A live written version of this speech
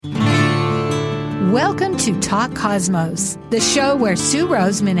Welcome to Talk Cosmos, the show where Sue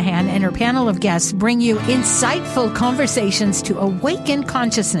Rose Minahan and her panel of guests bring you insightful conversations to awaken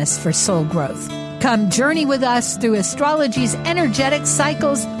consciousness for soul growth. Come journey with us through astrology's energetic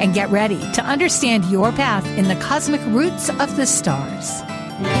cycles and get ready to understand your path in the cosmic roots of the stars.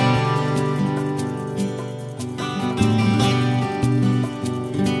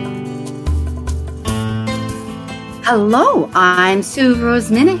 Hello, I'm Sue Rose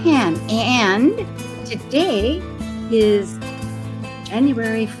Minahan, and today is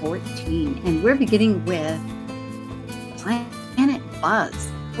January 14, and we're beginning with Planet Buzz,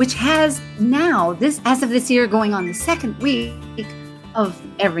 which has now, as of this year, going on the second week of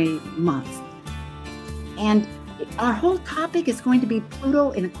every month. And our whole topic is going to be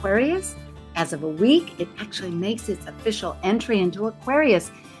Pluto in Aquarius. As of a week, it actually makes its official entry into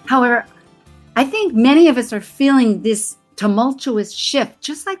Aquarius. However, I think many of us are feeling this tumultuous shift,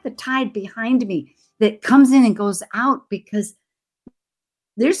 just like the tide behind me that comes in and goes out, because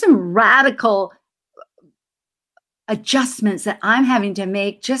there's some radical adjustments that I'm having to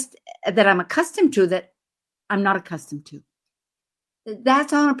make, just that I'm accustomed to, that I'm not accustomed to.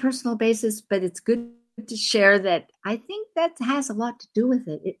 That's on a personal basis, but it's good to share that I think that has a lot to do with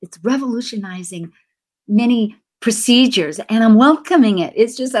it. It's revolutionizing many procedures, and I'm welcoming it.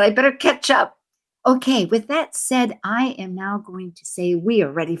 It's just that I better catch up. Okay, with that said, I am now going to say we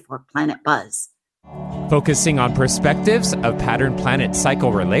are ready for Planet Buzz. Focusing on perspectives of pattern planet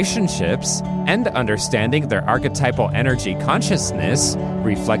cycle relationships and understanding their archetypal energy consciousness,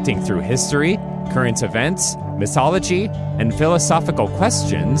 reflecting through history, current events, mythology, and philosophical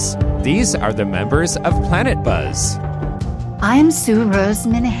questions, these are the members of Planet Buzz. I'm Sue Rose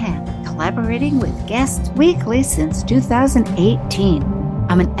Minahan, collaborating with guests weekly since 2018.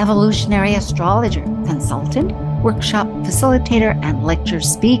 I'm an evolutionary astrologer, consultant, workshop facilitator, and lecture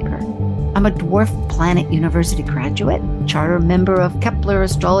speaker. I'm a Dwarf Planet University graduate, charter member of Kepler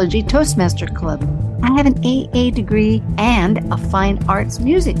Astrology Toastmaster Club. I have an AA degree and a fine arts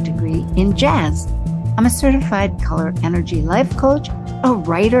music degree in jazz. I'm a certified color energy life coach, a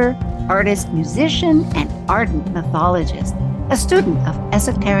writer, artist, musician, and ardent mythologist, a student of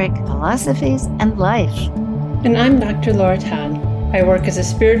esoteric philosophies and life. And I'm Dr. Laura Tan. I work as a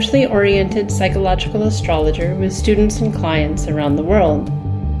spiritually oriented psychological astrologer with students and clients around the world.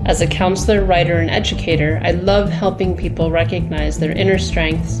 As a counselor, writer, and educator, I love helping people recognize their inner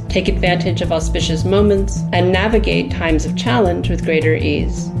strengths, take advantage of auspicious moments, and navigate times of challenge with greater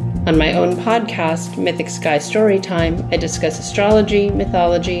ease. On my own podcast, Mythic Sky Storytime, I discuss astrology,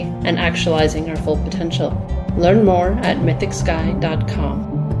 mythology, and actualizing our full potential. Learn more at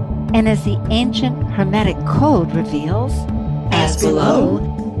mythicsky.com. And as the ancient Hermetic Code reveals, as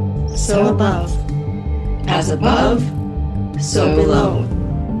below, so above. As above, so below.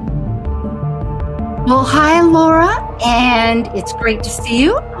 Well, hi, Laura, and it's great to see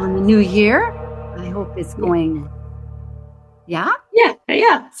you on the new year. I hope it's going, yeah?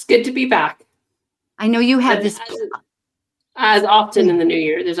 Yeah, it's good to be back. I know you have this. As often in the new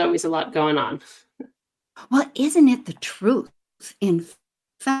year, there's always a lot going on. Well, isn't it the truth? In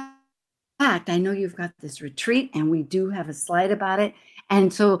fact, I know you've got this retreat, and we do have a slide about it.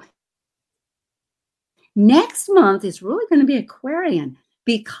 And so next month is really going to be Aquarian,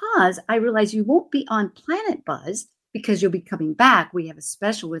 because I realize you won't be on Planet Buzz because you'll be coming back. We have a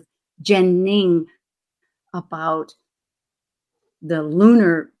special with Jen Ning about the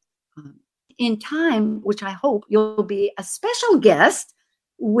lunar in time, which I hope you'll be a special guest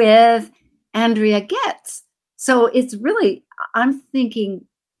with Andrea Getz. So it's really, I'm thinking,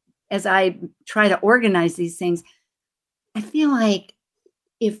 as I try to organize these things, I feel like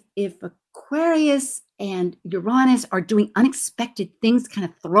if Aquarius and Uranus are doing unexpected things, kind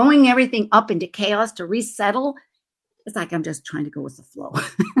of throwing everything up into chaos to resettle, it's like I'm just trying to go with the flow.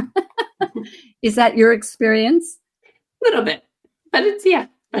 Is that your experience? A little bit, but it's,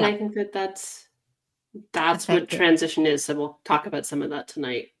 but I think that's what transition is. So we'll talk about some of that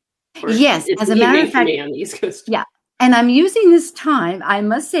tonight. Yes, as a matter of fact, on the East Coast. Yeah. And I'm using this time, I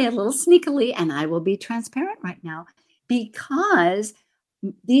must say, a little sneakily, and I will be transparent right now, because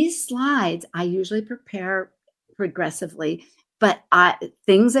these slides I usually prepare progressively, but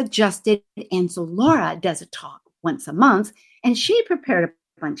things adjusted. And so Laura does a talk once a month, and she prepared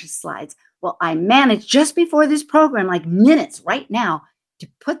a bunch of slides. Well, I managed just before this program, like minutes right now, to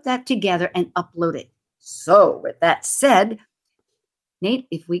put that together and upload it. So with that said, Nate,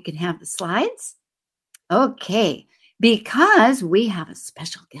 if we could have the slides. Okay. Because we have a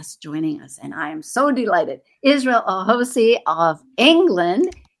special guest joining us, and I am so delighted. Israel Ahosi of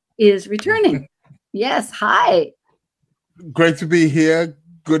England is returning. Yes, hi. Great to be here.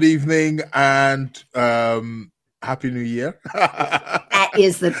 Good evening and Happy New Year. That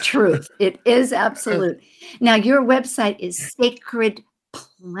is the truth. It is absolute. Now, your website is Sacred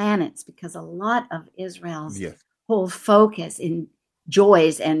Planets, because a lot of Israel's whole focus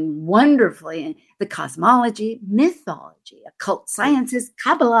enjoys and wonderfully in the cosmology, mythology, occult sciences,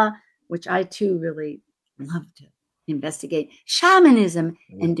 Kabbalah, which I too really love to investigate, shamanism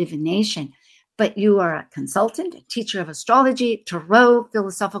and divination. But you are a consultant, a teacher of astrology, tarot,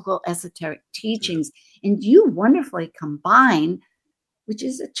 philosophical, esoteric teachings, and you wonderfully combine, which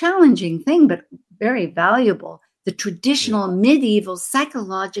is a challenging thing, but very valuable, the traditional medieval,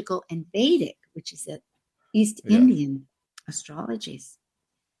 psychological, and Vedic, which is the East Indian astrologies.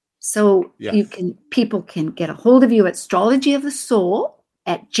 So people can get a hold of you at Astrology of the Soul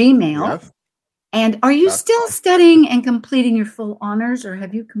at Gmail. Yes. And are you still studying and completing your full honors, or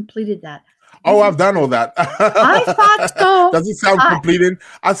have you completed that? Oh, I've done all that. I thought so. Does it sound completed?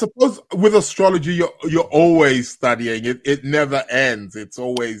 I suppose with astrology, you're always studying. It never ends. It's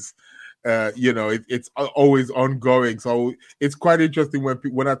always, it's always ongoing. So it's quite interesting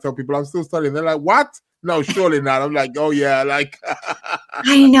when I tell people I'm still studying. They're like, "What? No, surely not." I'm like, "Oh yeah." Like,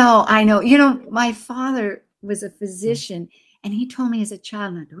 I know. You know, my father was a physician, and he told me as a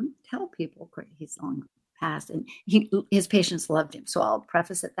child, "Now don't tell people." He's long past, and his patients loved him. So I'll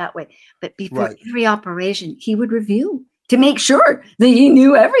preface it that way. But before every operation, he would review to make sure that he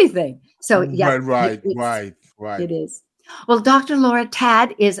knew everything. So right. It is. Well, Dr. Laura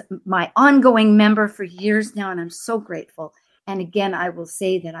Tad is my ongoing member for years now, and I'm so grateful. And again, I will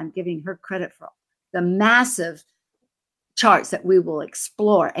say that I'm giving her credit for the massive charts that we will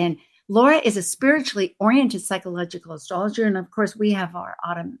explore. And Laura is a spiritually oriented psychological astrologer. And of course, we have our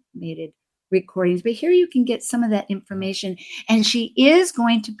automated recordings, but here you can get some of that information. And she is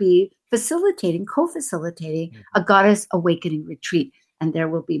going to be co-facilitating a Goddess Awakening retreat. And there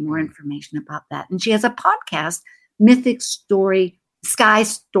will be more information about that. And she has a podcast, Mythic Sky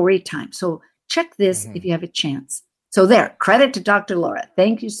Story Time. So check this if you have a chance. So there, credit to Dr. Laura.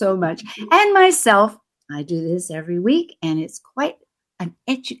 Thank you so much. And myself, I do this every week, and it's quite an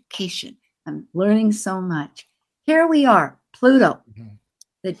education. I'm learning so much. Here we are, Pluto.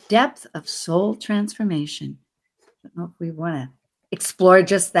 The depth of soul transformation. I don't know if we want to explore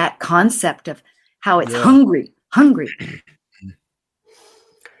just that concept of how it's hungry. I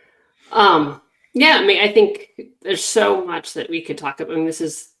think there's so much that we could talk about. I mean, this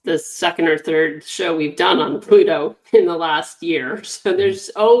is the second or third show we've done on Pluto in the last year. So there's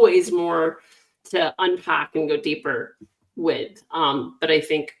always more to unpack and go deeper with. But I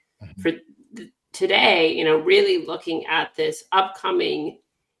think for today, really looking at this upcoming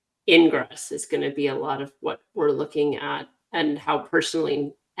ingress is going to be a lot of what we're looking at, and how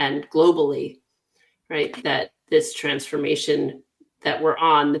personally and globally, right, that this transformation that we're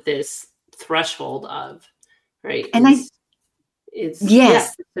on this threshold of, right, and it's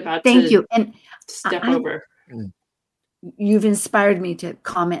about thank to you and step over. You've inspired me to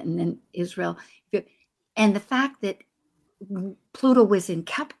comment in Israel, and the fact that Pluto was in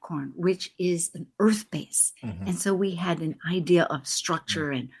Capricorn, which is an earth base. And so we had an idea of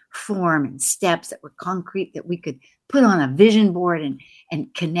structure and form and steps that were concrete that we could put on a vision board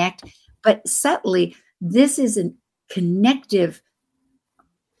and connect. But subtly, this is a connective,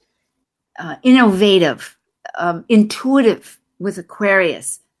 innovative, intuitive with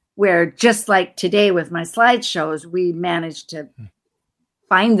Aquarius, where just like today with my slideshows, we managed to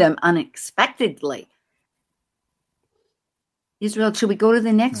find them unexpectedly. Israel, should we go to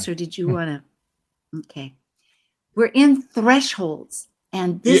the next, or did you want to? Okay. We're in thresholds,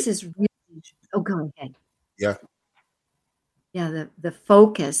 and this is really, go ahead. Yeah. Yeah, the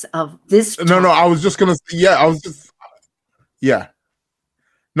focus of this. No, I was just going to, I was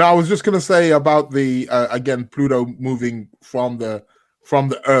just going to say about the, again, Pluto moving from the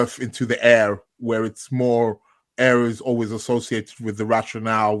earth into the air, where it's more, air is always associated with the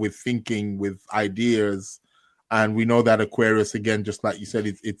rationale, with thinking, with ideas. And we know that Aquarius, again, just like you said,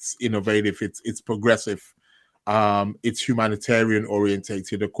 it's innovative, it's progressive, it's humanitarian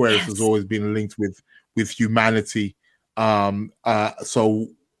orientated. Aquarius has always been linked with humanity. So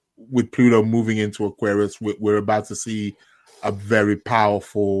with Pluto moving into Aquarius, we're about to see a very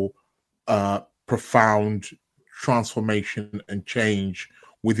powerful, profound transformation and change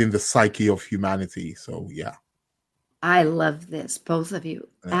within the psyche of humanity. So, yeah. I love this, both of you.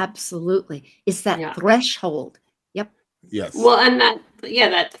 Yeah. Absolutely. It's that threshold. Yep. Yes. Well, and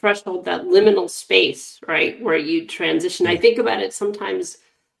that threshold, that liminal space, right, where you transition. I think about it sometimes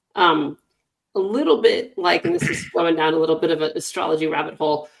a little bit like, and this is going down a little bit of an astrology rabbit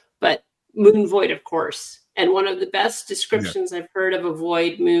hole, but moon void of course. And one of the best descriptions I've heard of a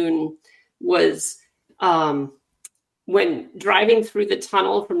void moon was when driving through the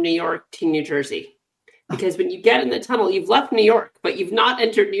tunnel from New York to New Jersey. Because when you get in the tunnel, you've left New York, but you've not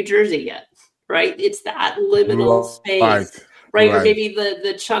entered New Jersey yet, right? It's that liminal space, right? Or maybe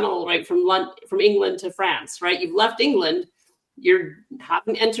the channel, right, from England to France, right? You've left England, you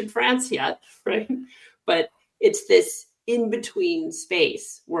haven't entered France yet, right? But it's this in-between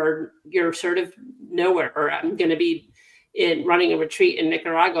space where you're sort of nowhere. Or I'm going to be running a retreat in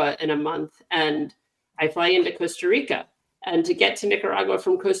Nicaragua in a month, and I fly into Costa Rica. And to get to Nicaragua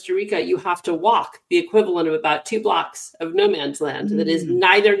from Costa Rica, you have to walk the equivalent of about 2 blocks of no man's land that is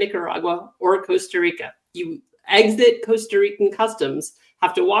neither Nicaragua or Costa Rica. You exit Costa Rican customs,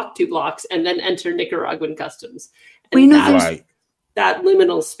 have to walk 2 blocks, and then enter Nicaraguan customs. And we know that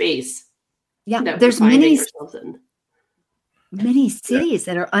liminal space. Yeah, there's many cities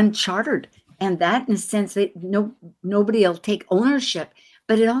that are uncharted, and that, in a sense, nobody will take ownership.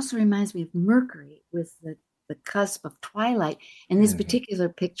 But it also reminds me of Mercury with the cusp of twilight. And this particular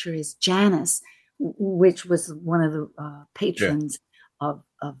picture is Janus, which was one of the patrons of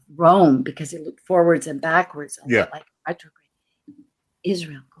Rome, because it looked forwards and backwards, like retrograde.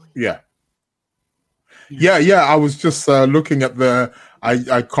 Israel. Yeah. I was just looking at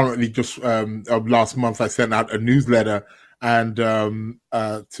I currently just last month I sent out a newsletter, and to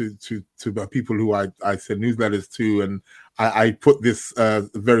people who I send newsletters to, and I put this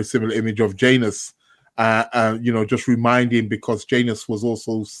very similar image of Janus. Just reminding, because Janus was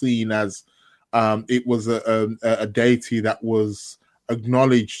also seen as it was a deity that was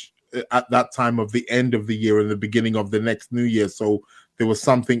acknowledged at that time of the end of the year and the beginning of the next new year. So there was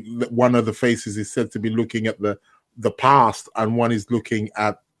something that one of the faces is said to be looking at the past, and one is looking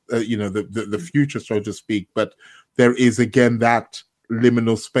at the future, so to speak. But there is again that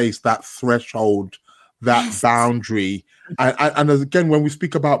liminal space, that threshold, that boundary, and again, when we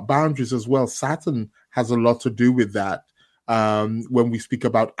speak about boundaries as well, Saturn has a lot to do with that. When we speak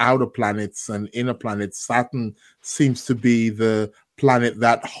about outer planets and inner planets, Saturn seems to be the planet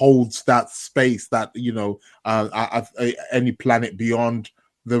that holds that space that, any planet beyond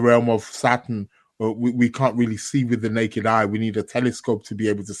the realm of Saturn, we can't really see with the naked eye. We need a telescope to be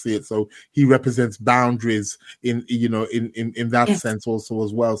able to see it. So he represents boundaries in that sense also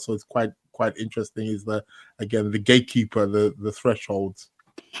as well. So it's quite interesting. Is the gatekeeper, the thresholds.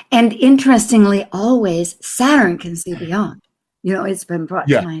 And interestingly, always Saturn can see beyond. It's been brought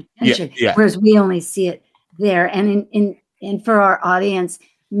to my attention, whereas we only see it there. And for our audience,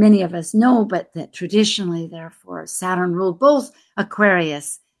 many of us know, but that traditionally, therefore, Saturn ruled both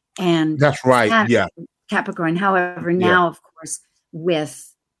Aquarius and that's right, Saturn, Capricorn. However, now, of course,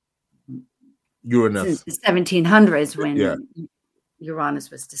 with Uranus, since the 1700s, when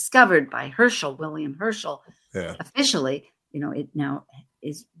Uranus was discovered by William Herschel, officially, it now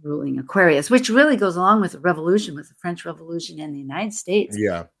is ruling Aquarius, which really goes along with the revolution, with the French Revolution in the United States.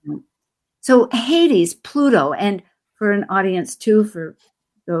 Yeah. So Hades, Pluto, and for an audience too, for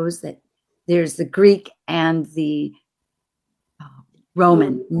those that there's the Greek and the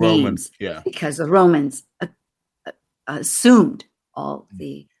Roman names, because the Romans assumed all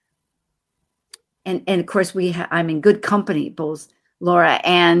the, and of course I'm in good company. Both Laura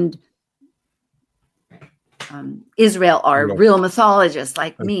and Israel are real mythologists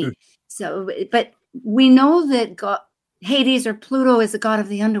like me. So, but we know that Hades or Pluto is the god of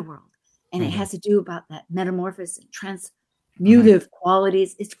the underworld, and it has to do about that metamorphosis and transmutive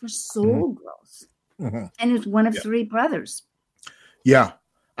qualities. It's for soul growth, and it's one of 3 brothers. Yeah,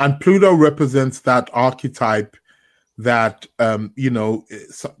 and Pluto represents that archetype that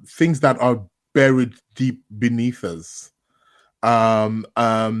things that are buried deep beneath us.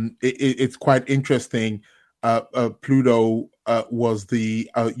 It's quite interesting. Pluto was he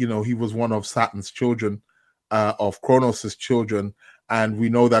was one of Saturn's children, of Kronos' children, and we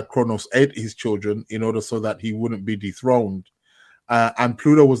know that Kronos ate his children in order so that he wouldn't be dethroned. And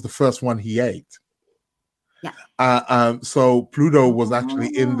Pluto was the first one he ate. So Pluto was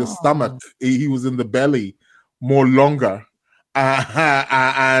actually in the stomach. He was in the belly more longer,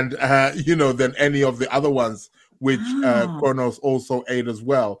 than any of the other ones, which Kronos also ate as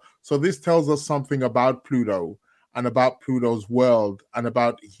well. So this tells us something about Pluto and about Pluto's world and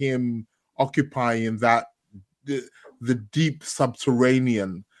about him occupying that the deep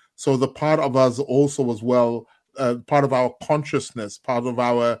subterranean. So the part of us also as well, part of our consciousness, part of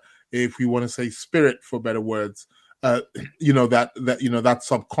our, if we want to say spirit for better words, that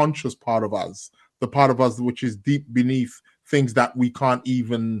subconscious part of us, the part of us which is deep beneath things that we can't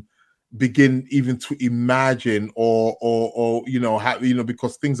even begin even to imagine or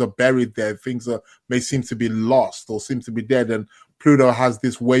because things are buried there, may seem to be lost or seem to be dead, and Pluto has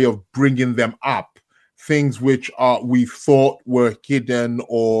this way of bringing them up, things which we thought were hidden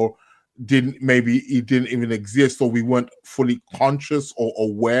or didn't even exist, or we weren't fully conscious or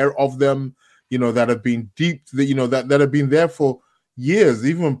aware of them, that have been deep, that have been there for years,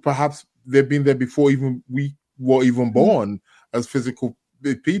 even perhaps they've been there before even we were even born as physical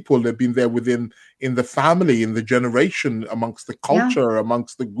people. They've been there in the family, in the generation, amongst the culture,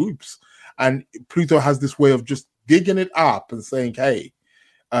 amongst the groups. And Pluto has this way of just digging it up and saying, hey,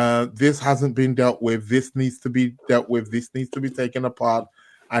 this hasn't been dealt with. This needs to be dealt with. This needs to be taken apart,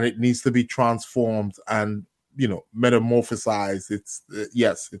 and it needs to be transformed and, metamorphosized.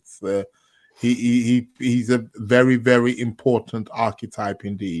 He's a very, very important archetype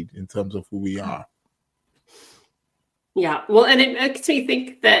indeed in terms of who we are. Yeah, well, and it makes me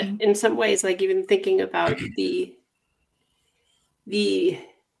think that in some ways, like even thinking about the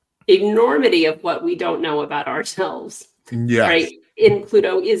enormity of what we don't know about ourselves, right? In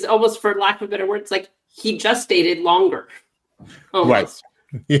Pluto is almost, for lack of better words, like he just dated longer, almost,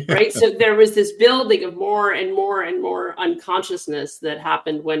 right? So there was this building of more and more and more unconsciousness that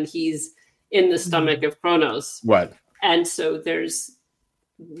happened when he's in the stomach of Kronos, right? And so there's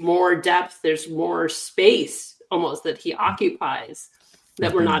more depth, there's more space almost that he occupies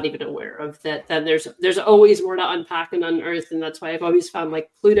that we're not even aware of, that there's always more to unpack and unearth. And that's why I've always found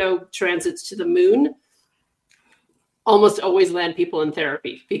like Pluto transits to the moon almost always land people in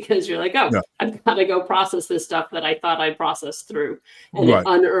therapy, because you're like, I've got to go process this stuff that I thought I processed through, and it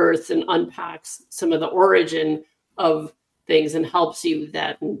unearths and unpacks some of the origin of things and helps you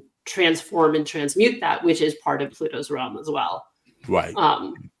then transform and transmute that, which is part of Pluto's realm as well. Right.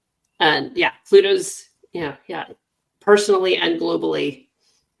 And Pluto's, personally and globally,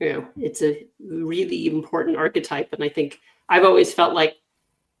 it's a really important archetype. And I think I've always felt like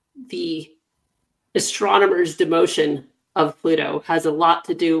the astronomer's demotion of Pluto has a lot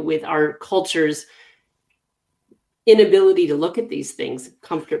to do with our culture's inability to look at these things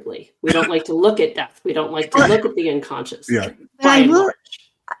comfortably. We don't like to look at death. We don't like to look at the unconscious. But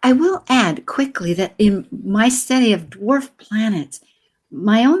I will add quickly that in my study of dwarf planets,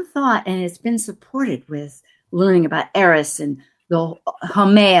 my own thought, and it's been supported with learning about Eris and the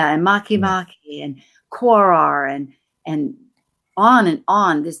Haumea and Makemake and Quorar and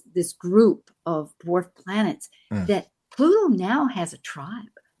on, this group of dwarf planets, that Pluto now has a tribe.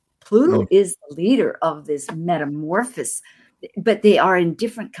 Pluto is the leader of this metamorphosis, but they are in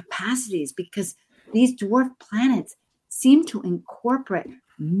different capacities because these dwarf planets seem to incorporate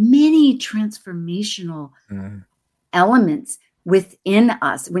many transformational elements within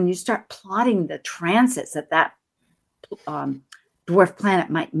us. When you start plotting the transits that dwarf planet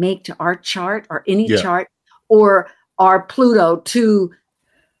might make to our chart or any chart, or our Pluto to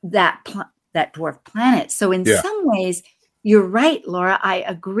that dwarf planet. So in some ways, you're right, Laura. I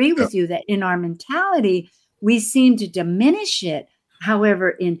agree with you that in our mentality, we seem to diminish it. However,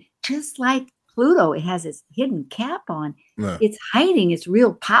 in just like Pluto, it has its hidden cap on. It's hiding its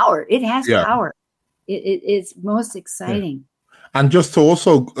real power. It has power. It's most exciting. And just to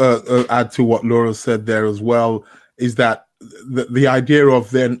also add to what Laura said there as well, is that the idea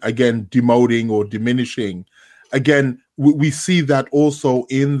of then again demoting or diminishing, again, we see that also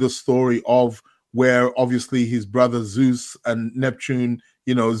in the story of where obviously his brother Zeus and Neptune,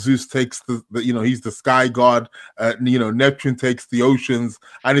 Zeus takes he's the sky god, Neptune takes the oceans,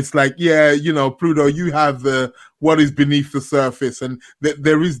 and it's like, Pluto, you have what is beneath the surface, and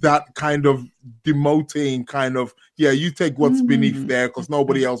there is that kind of demoting kind of, you take what's beneath there because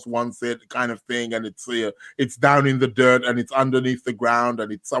nobody else wants it kind of thing, and it's down in the dirt and it's underneath the ground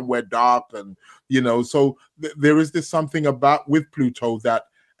and it's somewhere dark, and so there is this something about with Pluto that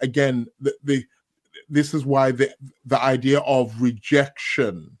again this is why the idea of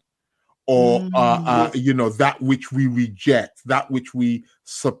rejection or that which we reject, that which we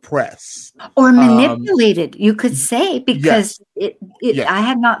suppress or manipulated, you could say, because I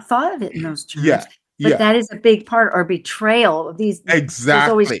had not thought of it in those terms. But that is a big part, or betrayal of these. Exactly. There's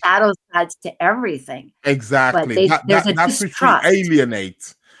always shadow sides to everything. Exactly. There's a distrust.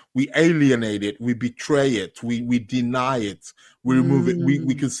 We alienate it. We betray it. We deny it. We remove it.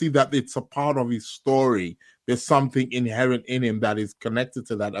 We can see that it's a part of his story. There's something inherent in him that is connected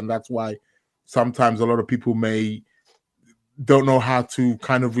to that. And that's why sometimes a lot of people don't know how to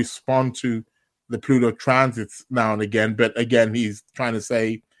kind of respond to the Pluto transits now and again. But again, he's trying to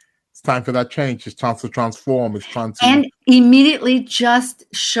say, It's time for that change. It's time to transform. It's time to and immediately just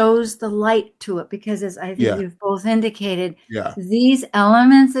shows the light to it, because as I think you've both indicated, these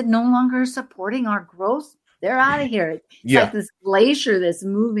elements that no longer are supporting our growth, they're out of here. It's like this glacier that's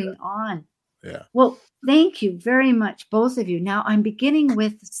moving on. Yeah. Well, thank you very much, both of you. Now I'm beginning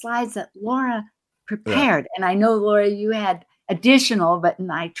with the slides that Laura prepared. And I know, Laura, you had additional, but in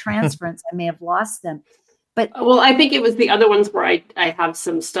my transference, I may have lost them. But well, I think it was the other ones where I have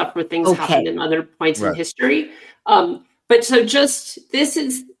some stuff where things happened in other points in history. But so just, this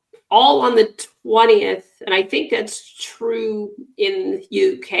is all on the 20th. And I think that's true in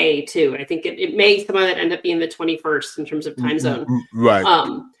UK too. I think it may, some of it end up being the 21st in terms of time zone.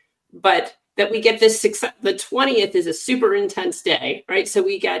 Right. But that we get this, the 20th is a super intense day, right? So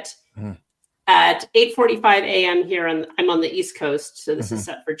we get at 8:45 a.m. here, and I'm on the East Coast, so this is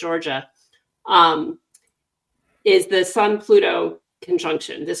set for Georgia, is the Sun-Pluto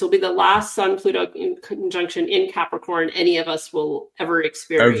conjunction. This will be the last Sun-Pluto conjunction in Capricorn any of us will ever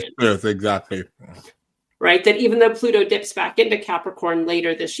experience. Yes, exactly. Right? That even though Pluto dips back into Capricorn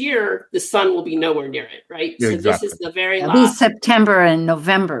later this year, the sun will be nowhere near it, right? Yeah, so exactly. This is the very it'll last. be September and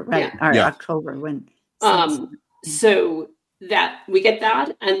November, right? Yeah. Or October when. So that we get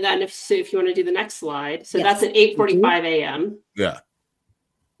that, and then if you want to do the next slide, so that's at 8:45 a.m. Yeah.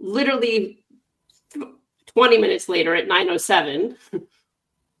 Literally 20 minutes later at 9:07,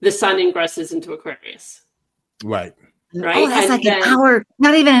 the sun ingresses into Aquarius. Right. Right. Oh, that's and like then, an hour,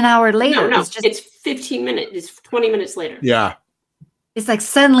 not even an hour later. No, it's it's 15 minutes. It's 20 minutes later. Yeah. It's like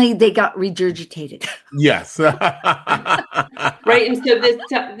suddenly they got regurgitated. Yes. Right. And so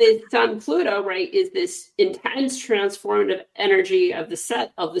this Sun Pluto, right, is this intense transformative energy of the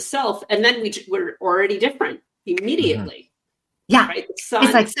self. And then we're already different immediately. Yeah. Right? The sun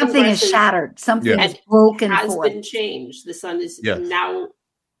it's like something is shattered. Something is broken has forth. been changed. The sun is now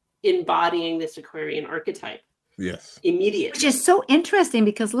embodying this Aquarian archetype. Yes. Immediately. Which is so interesting,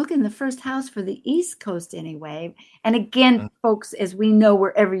 because look in the first house for the East Coast anyway. And again, folks, as we know,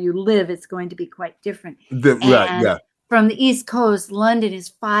 wherever you live, it's going to be quite different. From the East Coast, London is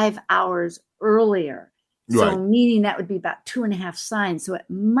 5 hours earlier. So meaning that would be about 2.5 signs. So it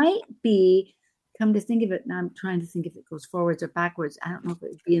might be, come to think of it, now I'm trying to think if it goes forwards or backwards. I don't know if it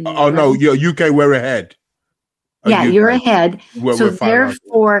would be in the no, UK, we're ahead. Yeah, UK. You're ahead. So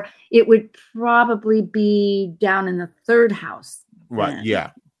therefore, it would probably be down in the third house. Right. Then.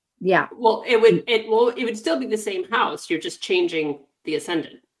 Yeah. Yeah. Well, it would still be the same house. You're just changing the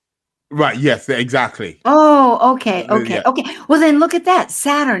ascendant. Right. Yes. Exactly. Oh, okay. Okay. Well, then look at that.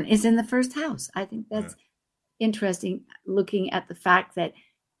 Saturn is in the first house. I think that's interesting, looking at the fact that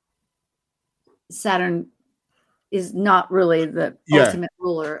Saturn is not really the ultimate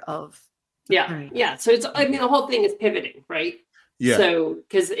ruler of. Yeah. So it's, the whole thing is pivoting, right? Yeah. So,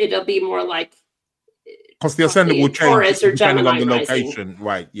 because it'll be more like. Because the ascendant will change Taurus or depending on the Gemini location. rising.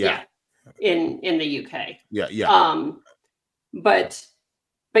 Right. Yeah. In the UK. Yeah. But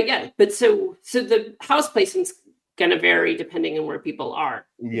so the house placement's going to vary depending on where people are.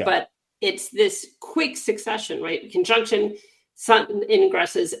 Yeah. But it's this quick succession, right? Conjunction, sun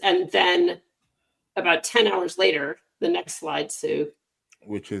ingresses, and then about 10 hours later, the next slide, Sue,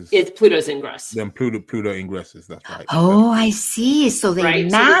 which is Pluto's ingress. Then Pluto ingresses. That's right. Oh, I see. So they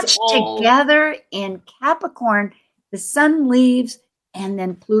match together in Capricorn. The sun leaves, and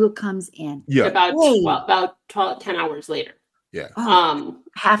then Pluto comes in. Yeah, about 10 hours later. Yeah.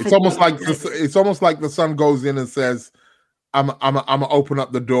 It's almost like the sun goes in and says, "I'm gonna open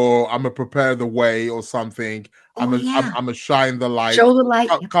up the door. I'm gonna prepare the way, or something. I'm gonna shine the light. Show the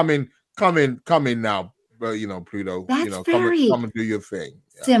light. Come in now." Pluto, That's come and do your thing.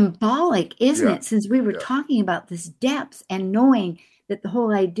 Yeah. Symbolic, isn't it? Since we were talking about this depth and knowing that the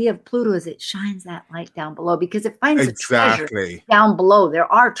whole idea of Pluto is it shines that light down below, because it finds a treasure down below. There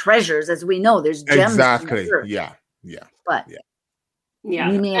are treasures, as we know. There's gems. Exactly. Yeah. But we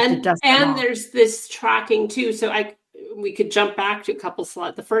may have to dust them off. There's this tracking too. So we could jump back to a couple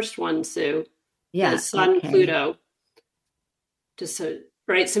slides. The first one, Sue. Yeah. The Sun Pluto. So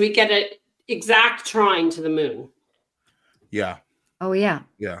we get an exact trine to the moon. Yeah. Oh yeah.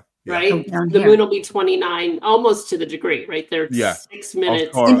 Yeah. Right. The moon will be 29, almost to the degree, right? They're 6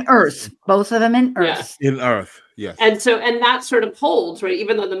 minutes in Earth. Both of them in Earth. Yeah. In Earth. Yes. And that sort of holds, right?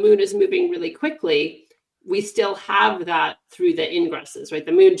 Even though the moon is moving really quickly, we still have that through the ingresses, right?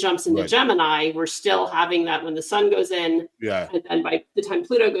 The moon jumps into Gemini. We're still having that when the sun goes in. Yeah. And by the time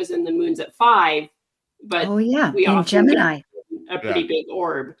Pluto goes in, the moon's at 5. But we in Gemini, a pretty big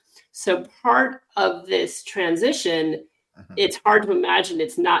orb. So part of this transition it's hard to imagine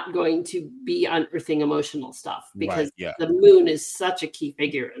it's not going to be unearthing emotional stuff, because Right, the moon is such a key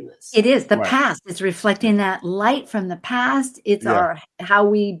figure in this. It is the past. It's reflecting that light from the past. It's how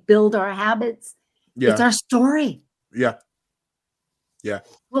we build our habits. It's our story. Yeah.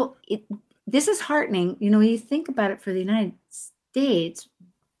 Well, this is heartening. You think about it for the United States.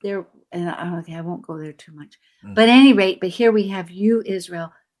 I won't go there too much. But at any rate, but here we have you,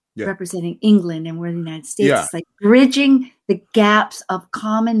 Israel, representing England, and we're the United States. Yeah. It's like bridging the gaps of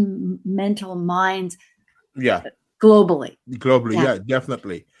common mental minds. Yeah. Globally,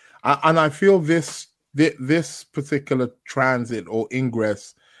 definitely. And I feel this particular transit or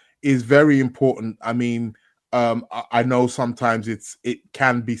ingress is very important. I mean, I know sometimes it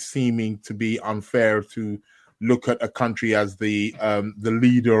can be seeming to be unfair to look at a country as the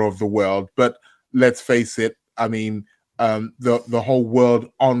leader of the world, but let's face it. I mean, the whole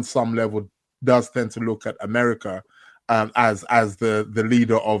world on some level does tend to look at America as the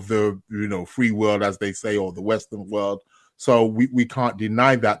leader of the free world, as they say, or the Western world. So we can't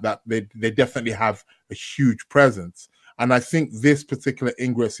deny that they definitely have a huge presence. And I think this particular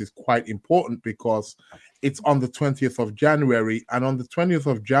ingress is quite important because it's on the 20th of January, and on the 20th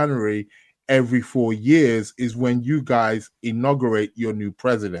of January every 4 years is when you guys inaugurate your new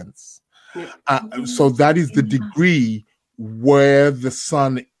presidents. So that is the degree where the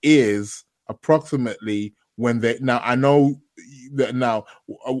sun is approximately when they. Now I know that now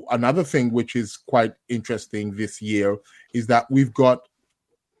another thing which is quite interesting this year is that we've got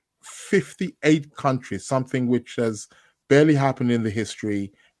 58 countries, something which has barely happened in the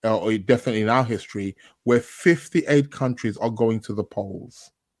history, or definitely in our history, where 58 countries are going to the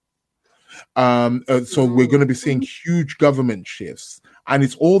polls. So we're going to be seeing huge government shifts, and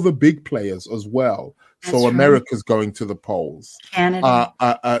it's all the big players as well. That's so America's going to the polls, Canada,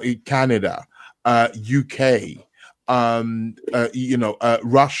 UK,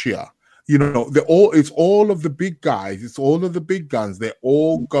 Russia. It's all of the big guys. It's all of the big guns. They're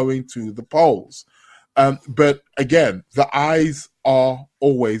all going to the polls. But again, the eyes are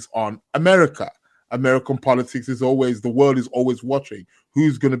always on America. American politics is always, the world is always watching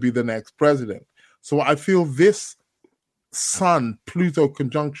who's going to be the next president. So I feel this Sun-Pluto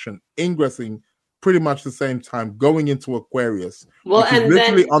conjunction ingressing pretty much the same time, going into Aquarius, which is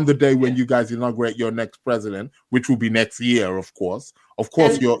literally on the day when you guys inaugurate your next president, which will be next year, of course. Of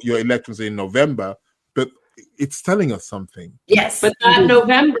course, your elections are in November, but it's telling us something. Yes, but that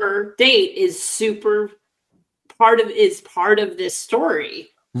November date is part of this story,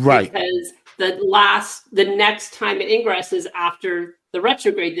 right? Because the next time it ingresses after the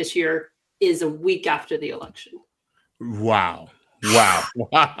retrograde this year is a week after the election. Wow. Well,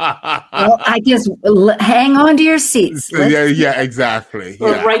 I guess hang on to your seats. Yeah, exactly.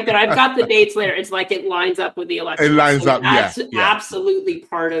 Yeah. Right there. I've got the dates later. It's like it lines up with the election. It lines up, absolutely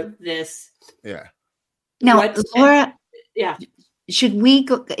part of this. Yeah. Now, Laura, should we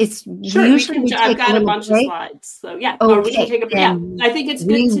go? It's sure, usually I've got a bunch of slides. So we can take a break. Yeah, I think it's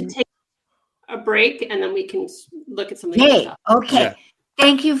good to take a break, and then we can look at some of the stuff. Okay. Yeah.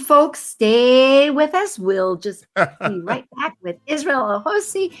 Thank you, folks. Stay with us. We'll just be right back with Israel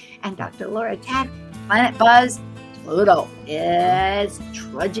Ahosi and Dr. Laura Tad. Planet Buzz, Pluto is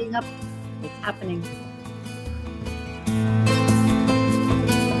trudging up. It's happening.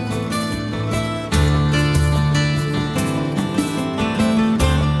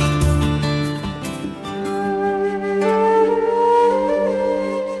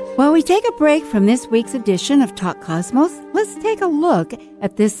 While we take a break from this week's edition of Talk Cosmos, let's take a look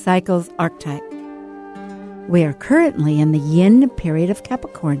at this cycle's archetype. We are currently in the yin period of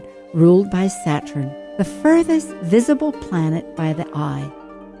Capricorn, ruled by Saturn, the furthest visible planet by the eye.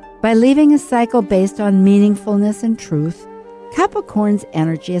 By leaving a cycle based on meaningfulness and truth, Capricorn's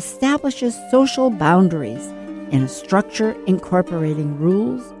energy establishes social boundaries in a structure incorporating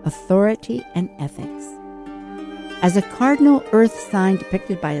rules, authority, and ethics. As a cardinal earth sign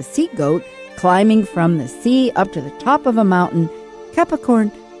depicted by a sea goat climbing from the sea up to the top of a mountain,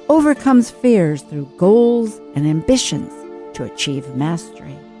 Capricorn overcomes fears through goals and ambitions to achieve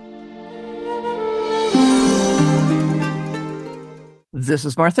mastery. This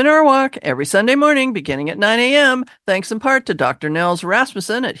is Martha Norwalk. Every Sunday morning, beginning at 9 a.m., thanks in part to Dr. Nels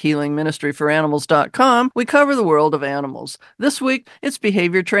Rasmussen at HealingMinistryForAnimals.com, we cover the world of animals. This week, it's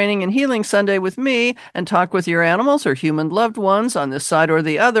Behavior Training and Healing Sunday with me, and Talk with Your Animals or Human Loved Ones on this side or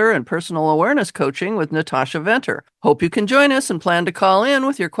the other, and Personal Awareness Coaching with Natasha Venter. Hope you can join us and plan to call in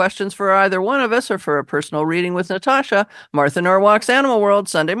with your questions for either one of us or for a personal reading with Natasha. Martha Norwalk's Animal World,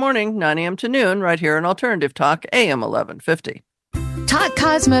 Sunday morning, 9 a.m. to noon, right here on Alternative Talk, AM 1150. Talk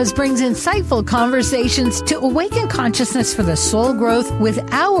Cosmos brings insightful conversations to awaken consciousness for the soul growth with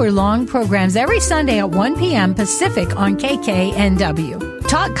hour-long programs every Sunday at 1 p.m. Pacific on KKNW.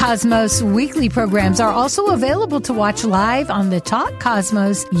 Talk Cosmos weekly programs are also available to watch live on the Talk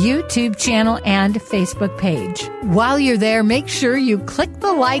Cosmos YouTube channel and Facebook page. While you're there, make sure you click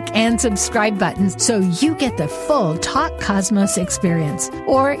the like and subscribe buttons so you get the full Talk Cosmos experience.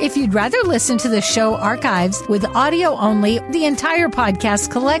 Or if you'd rather listen to the show archives with audio only, the entire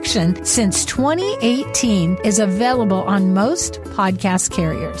podcast collection since 2018 is available on most podcast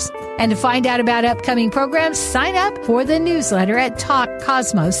carriers. And to find out about upcoming programs, sign up for the newsletter at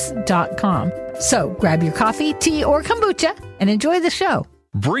talkcosmos.com. So grab your coffee, tea, or kombucha and enjoy the show.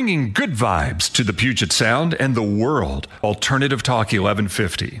 Bringing good vibes to the Puget Sound and the world. Alternative Talk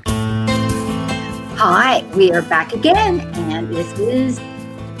 1150. Hi, we are back again, and this is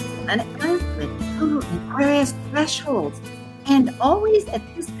Planet Earth with Pluto and Aquarius thresholds. And always at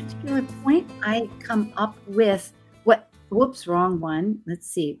this particular point, I come up with whoops, wrong one. Let's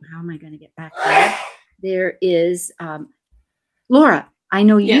see. How am I going to get back there? There is, Laura, I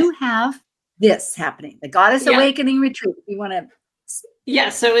know you have this happening, the Goddess Awakening Retreat. You want to... Yeah,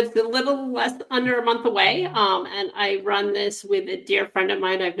 so it's a little less under a month away. And I run this with a dear friend of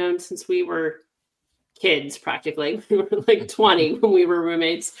mine I've known since we were kids, practically. We were like 20 when we were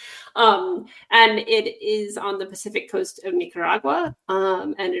roommates. And it is on the Pacific coast of Nicaragua.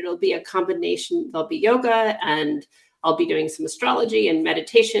 And it'll be a combination. There'll be yoga, and I'll be doing some astrology and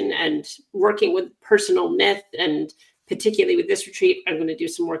meditation and working with personal myth. And particularly with this retreat, I'm going to do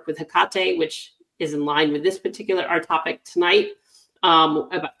some work with Hecate, which is in line with this particular our topic tonight,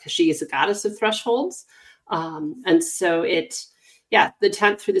 because she is a goddess of thresholds. And so the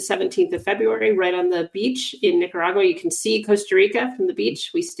 10th through the 17th of February, right on the beach in Nicaragua. You can see Costa Rica from the beach.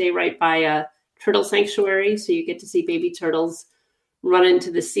 We stay right by a turtle sanctuary, so you get to see baby turtles run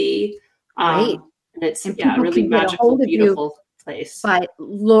into the sea. Right. And it's a really magical, beautiful place. By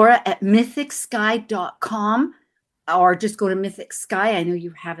Laura at mythicsky.com, or just go to Mythic Sky. I know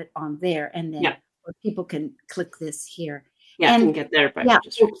you have it on there, and then people can click this here. Yeah, and, I can get there.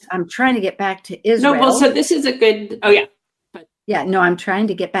 I'm trying to get back to Israel. No, well, so this is a good. Oh yeah. I'm trying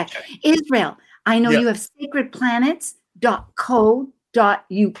to get back. Israel, I know you have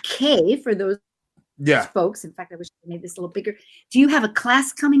sacredplanets.co.uk for those folks. In fact, I wish I made this a little bigger. Do you have a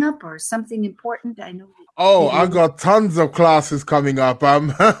class coming up or something important? I know. I got tons of classes coming up.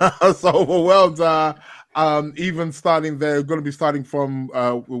 I'm so overwhelmed. Even starting, they're going to be starting from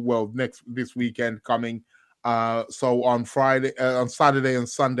this weekend coming. So on Friday, on Saturday and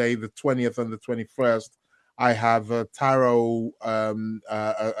Sunday, the 20th and the 21st. I have a tarot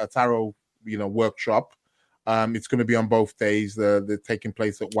workshop. It's going to be on both days. They're taking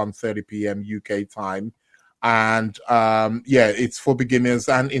place at 1:30 p.m. UK time. And it's for beginners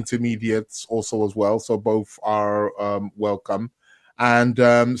and intermediates also as well. So both are welcome.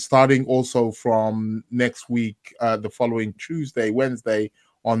 And starting also from next week, the following Wednesday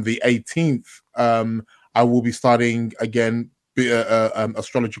on the 18th, I will be starting again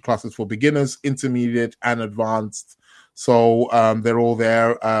astrology classes for beginners, intermediate, and advanced. So they're all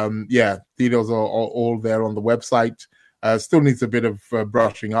there. Details are all there on the website. Still needs a bit of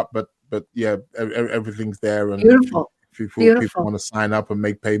brushing up, but everything's there. And beautiful. If people want to sign up and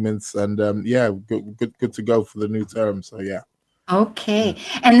make payments, and good to go for the new term. So Okay.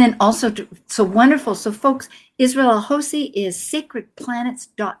 And then also, so wonderful. So folks, Israel Ahosi is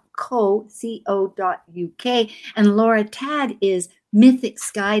sacredplanets.co.uk, and Laura Tad is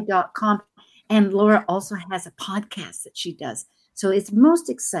mythicsky.com. And Laura also has a podcast that she does. So it's most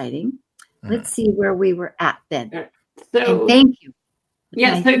exciting. Let's see where we were at then. And thank you.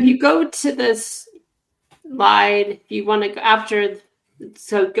 Yeah. So if you go to this slide, if you want to go after,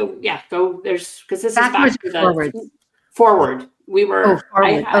 go. There's, because this backwards is back forward. We were, forward.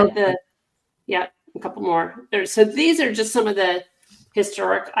 I had a couple more there. So these are just some of the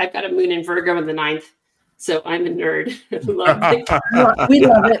historic. I've got a moon in Virgo in the 9th. So I'm a nerd. We love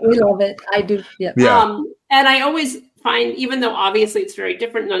it. I do. Yeah. And I always find, even though obviously it's very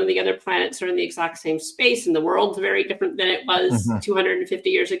different, none of the other planets are in the exact same space, and the world's very different than it was 250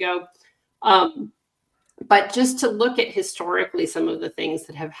 years ago. But just to look at historically some of the things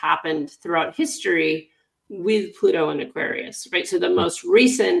that have happened throughout history with Pluto and Aquarius, right? So the most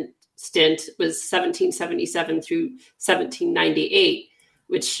recent stint was 1777 through 1798.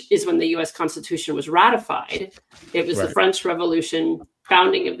 Which is when the U.S. Constitution was ratified. It was the French Revolution,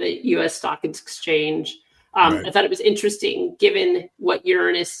 founding of the U.S. Stock Exchange. I thought it was interesting, given what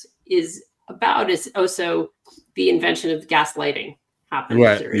Uranus is about, is also the invention of gaslighting,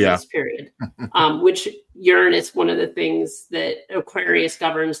 happens during this period, which Uranus, one of the things that Aquarius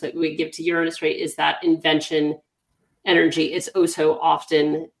governs that we give to Uranus, right, is that invention energy. It's also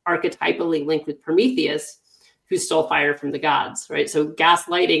often archetypally linked with Prometheus, who stole fire from the gods, right? So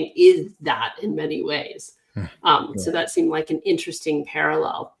gaslighting is that in many ways. So that seemed like an interesting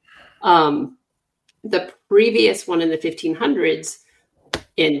parallel. The previous one in the 1500s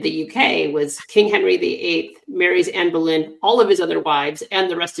in the UK was King Henry VIII marries Anne Boleyn, all of his other wives, and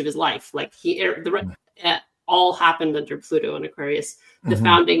the rest of his life. Like all happened under Pluto and Aquarius. The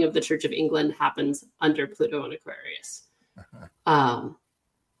founding of the Church of England happens under Pluto and Aquarius.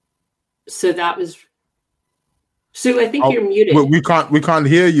 So that was. Sue, I think you're muted. We can't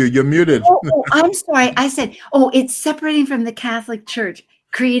hear you. You're muted. Oh, I'm sorry. I said, it's separating from the Catholic Church,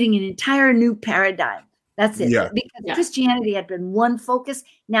 creating an entire new paradigm. That's it. Yeah. Because Christianity had been one focus.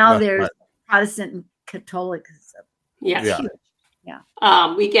 Now there's Protestant and Catholicism. Yes. Yeah.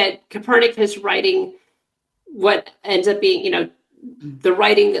 We get Copernicus writing what ends up being, the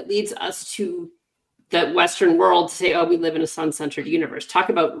writing that leads us to the Western world to say, we live in a sun-centered universe. Talk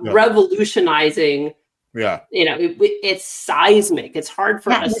about revolutionizing. Yeah. It's seismic. It's hard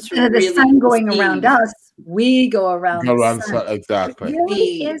for us to really the sun going around us, we go around the sun. Exactly.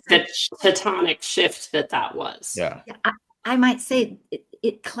 The tectonic shift that was. Yeah. I might say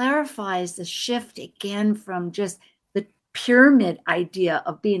it clarifies the shift again from just the pyramid idea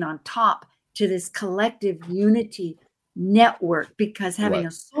of being on top to this collective unity network, because having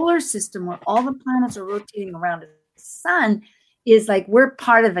a solar system where all the planets are rotating around the sun is like we're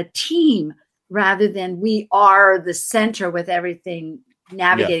part of a team rather than we are the center with everything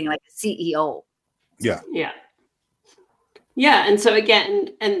navigating like a CEO. Yeah. And so again,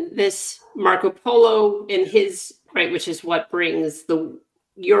 and this Marco Polo in his, right, which is what brings the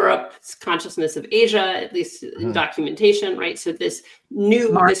Europe's consciousness of Asia, at least in documentation, right? So this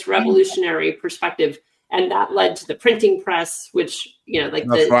this revolutionary perspective, and that led to the printing press, which,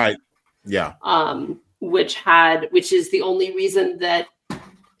 that's right. Yeah. Which is the only reason that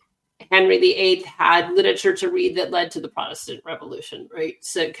Henry VIII had literature to read that led to the Protestant Revolution, right?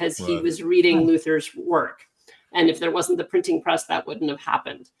 So because he was reading Luther's work, and if there wasn't the printing press, that wouldn't have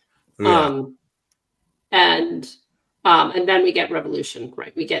happened. Yeah. And then we get revolution,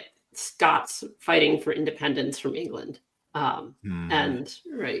 right? We get Scots fighting for independence from England, and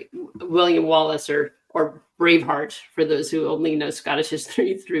William Wallace or Braveheart for those who only know Scottish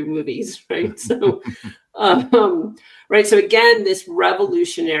history through movies, right? So. Right. So again, this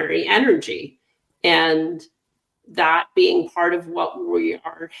revolutionary energy, and that being part of what we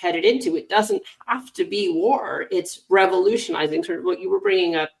are headed into. It doesn't have to be war. It's revolutionizing, sort of what you were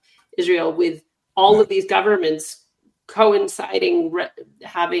bringing up, Israel, with all of these governments coinciding,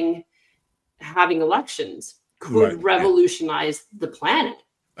 having elections could revolutionize the planet.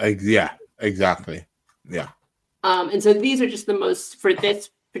 Yeah, exactly. Yeah. And so these are just the most, for this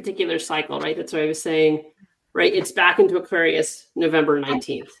particular cycle, right? That's what I was saying, right? It's back into Aquarius, November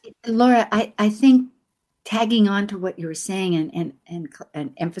 19th. Laura, I think tagging on to what you were saying and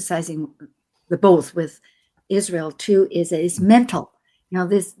emphasizing the both with Israel too, is that it's mental. You know,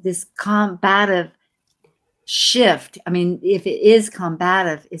 this combative shift. I mean, if it is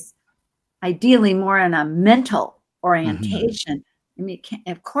combative, it's ideally more in a mental orientation. Mm-hmm. I mean,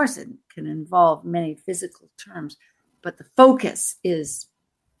 of course, it can involve many physical terms, but the focus is,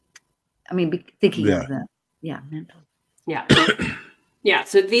 I mean, thinking of the, mental. Yeah. Yeah.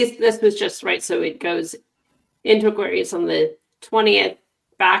 So this was just right. So it goes into Aquarius on the 20th,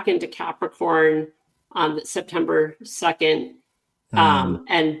 back into Capricorn on September 2nd,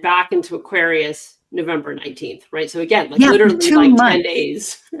 and back into Aquarius November 19th. Right. So again, literally 2 months. 10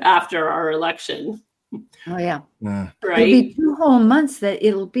 days after our election. Oh, yeah. Right. It'll be 2 whole months that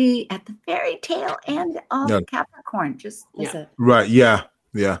it'll be at the very tail end of Capricorn. Just as a right. Yeah.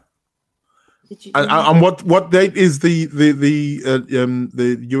 Yeah. And what date is the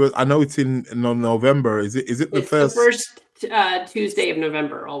US? I know it's in November. Is it the first? The first Tuesday of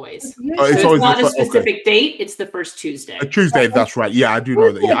November always. Oh, it's not a specific date. It's the first Tuesday. A Tuesday. That's right. Yeah, I do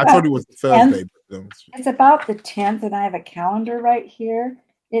know that. Yeah, I thought it was the Thursday. It's about the 10th, and I have a calendar right here.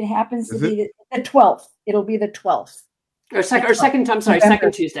 It happens to be the 12th. It'll be the 12th. Second. I'm sorry,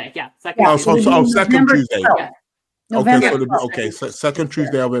 second Tuesday. Yeah, second. Second Tuesday. November So second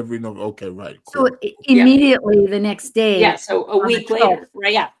Tuesday of every November. Okay, right. Cool. So immediately the next day. Yeah, so a week later.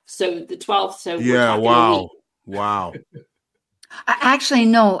 Right, yeah. So the 12th. So wow. Actually,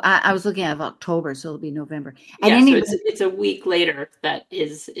 no, I was looking at October, so it'll be November. So it's a week later that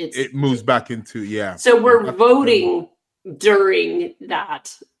is it moves back into So we're voting during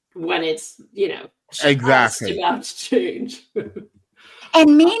that when it's exactly about to change.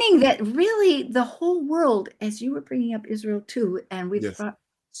 And meaning that really the whole world, as you were bringing up Israel too, and we've brought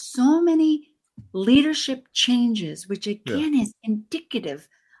so many leadership changes, which again is indicative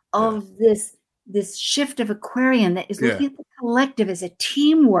of this shift of Aquarian that is looking at the collective as a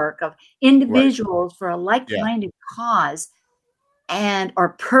teamwork of individuals for a like-minded cause and or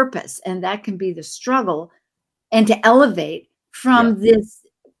purpose. And that can be the struggle, and to elevate from this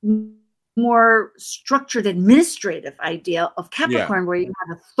more structured administrative idea of Capricorn, where you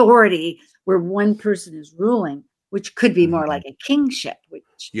have authority, where one person is ruling, which could be more like a kingship,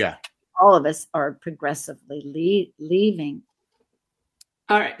 which all of us are progressively leaving.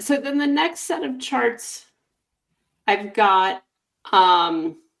 All right. So then the next set of charts I've got,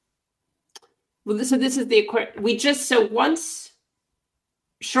 so this is the Aquarius.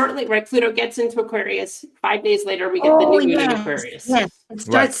 Shortly, right, Pluto gets into Aquarius. 5 days later, we get the new moon in Aquarius. Yes, it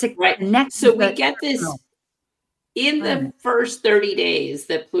starts right. So we get this in the first 30 days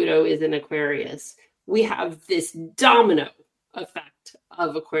that Pluto is in Aquarius. We have this domino effect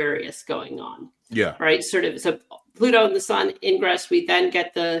of Aquarius going on. Yeah. Right. Sort of. So Pluto and the Sun ingress. We then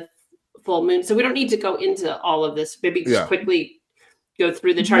get the full moon. So we don't need to go into all of this. Maybe just quickly go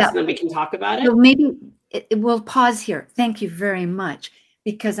through the charts and then we can talk about it. So maybe we'll pause here. Thank you very much.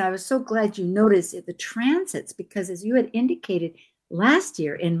 Because I was so glad you noticed the transits, because as you had indicated last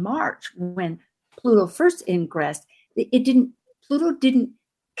year in March, when Pluto first ingressed, Pluto didn't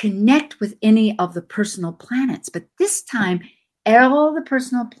connect with any of the personal planets. But this time, all the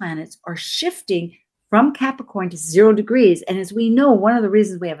personal planets are shifting from Capricorn to 0 degrees. And as we know, one of the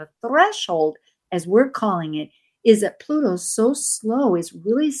reasons we have a threshold, as we're calling it, is that Pluto's so slow, is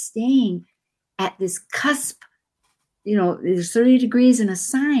really staying at this cusp. There's 30 degrees in a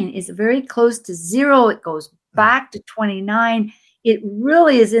sign. It's very close to 0. It goes back to 29. It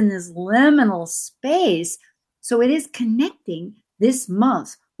really is in this liminal space. So it is connecting this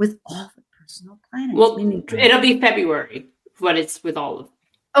month with all the personal planets. Well, it'll be February when it's with all of them.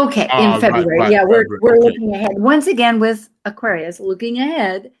 Okay, in February. Right, we're looking ahead. Once again with Aquarius, looking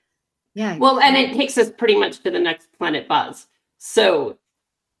ahead. Yeah. Well, and it takes us pretty much to the next planet buzz. So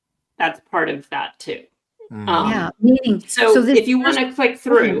that's part of that too. Meaning. So if you want to click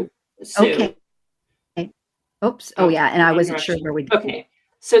through. Okay. Oops. Oh, yeah. And I wasn't sure where we did. Okay.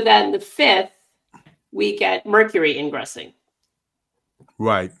 So then the 5th, we get Mercury ingressing.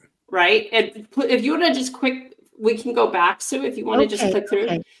 Right. Right. And if you want to just we can go back. So if you want to just click through.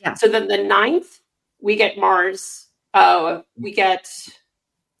 Okay. Yeah. So then the 9th, we get Mars. We get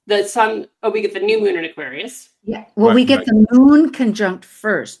the Sun. We get the new moon in Aquarius. Yeah. Well, we get the moon conjunct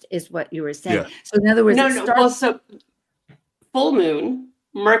first, is what you were saying. Yeah. So in other words, Well, so full moon.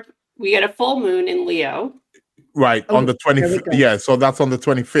 We get a full moon in Leo. Right, on the 25th. Yeah, so that's on the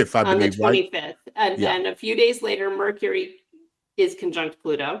 25th, I believe, on the 25th. And then a few days later, Mercury is conjunct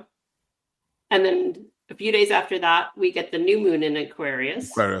Pluto. And then a few days after that, we get the new moon in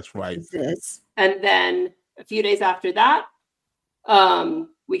Aquarius. Aquarius, right. And then a few days after that,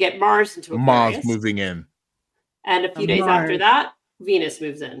 we get Mars into Aquarius. Mars moving in. And a few days after that, Venus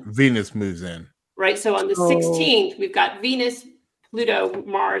moves in. Right, so on the 16th, we've got Venus, Pluto,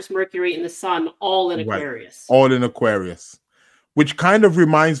 Mars, Mercury, and the Sun all in Aquarius. All in Aquarius, which kind of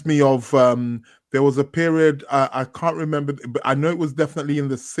reminds me of there was a period, I can't remember, but I know it was definitely in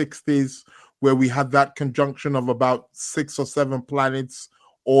the 60s where we had that conjunction of about 6 or 7 planets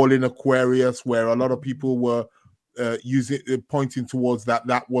all in Aquarius, where a lot of people were pointing towards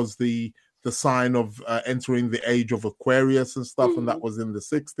that was the sign of entering the age of Aquarius and stuff, and that was in the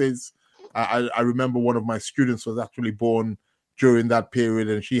 60s. I remember one of my students was actually born during that period,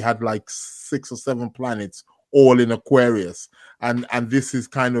 and she had like 6 or 7 planets all in Aquarius, and this is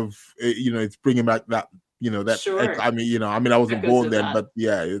kind of it's bringing back that that sure. I wasn't born then, but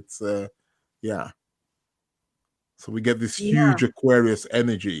it's so we get this huge Aquarius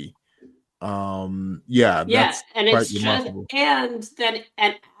energy. That's and it's remarkable.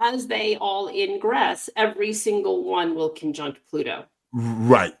 And as they all ingress, every single one will conjunct Pluto.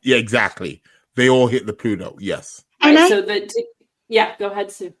 Right. Yeah, exactly. They all hit the Pluto. Yes. Right. Go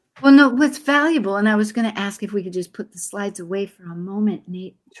ahead, Sue. Well, no, what's valuable, and I was going to ask if we could just put the slides away for a moment,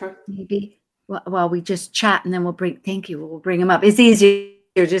 Nate. Sure. Maybe while we just chat, and then we'll bring them up. It's easier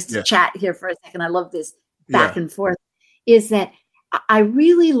just to chat here for a second. I love this back and forth. Is that I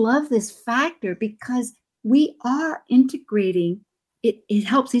really love this factor because we are integrating. It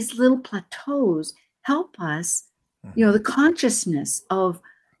helps these little plateaus help us, the consciousness of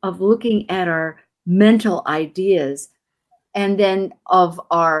looking at our mental ideas, and then of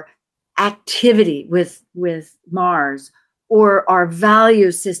our activity with Mars, or our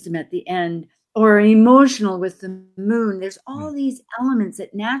value system at the end or emotional with the moon. There's all these elements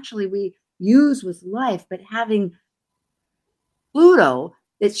that naturally we use with life, but having Pluto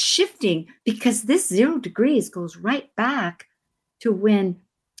that's shifting, because this 0 degrees goes right back to when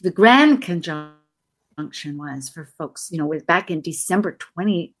the grand conjunction was for folks, was back in December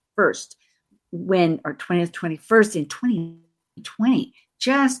 21st, or 20th, 21st in 2020,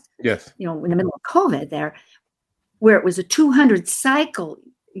 just, yes, in the middle of COVID there, where it was a 200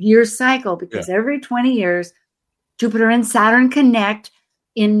 year cycle, because every 20 years, Jupiter and Saturn connect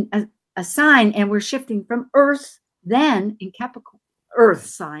in a sign, and we're shifting from Earth then in Capricorn, Earth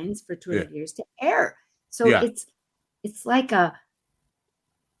signs for 200 years to air. So it's like a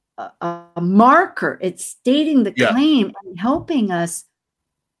marker. It's stating the claim and helping us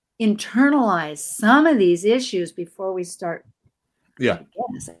internalize some of these issues before we start.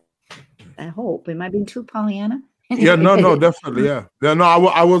 I hope. Am I being too Pollyanna? No, definitely.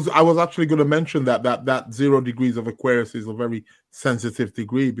 I was actually going to mention that 0 degrees of Aquarius is a very sensitive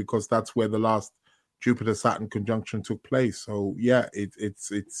degree, because that's where the last Jupiter-Saturn conjunction took place. So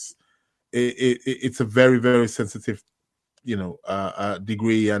it's a very, very sensitive,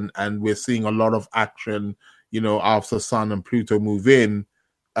 degree, and we're seeing a lot of action, after Sun and Pluto move in,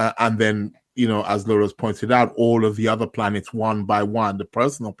 and then, as Laura's pointed out, all of the other planets one by one, the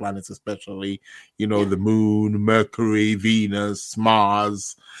personal planets especially, the Moon, Mercury, Venus,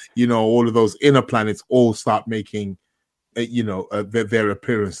 Mars, all of those inner planets all start making their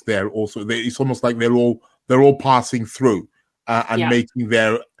appearance there also. It's almost like they're all passing through and making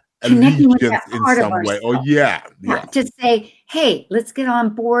their allegiance in some way. To say, hey, let's get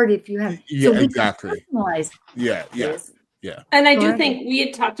on board if you have. Exactly. And I do think we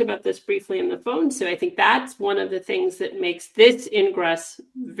had talked about this briefly on the phone. So I think that's one of the things that makes this ingress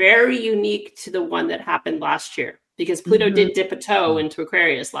very unique to the one that happened last year, because Pluto did dip a toe into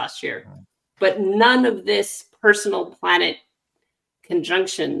Aquarius last year, but none of this personal planet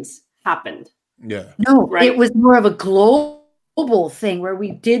conjunctions happened. No, right? It was more of a global thing where we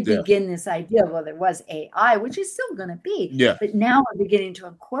did begin this idea. Well, there was AI, which is still going to be, but now we're beginning to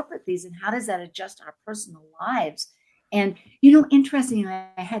incorporate these. And how does that adjust our personal lives? And, interesting, I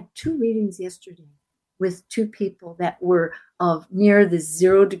had 2 readings yesterday with 2 people that were of near the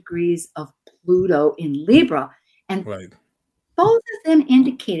 0 degrees of Pluto in Libra. And both of them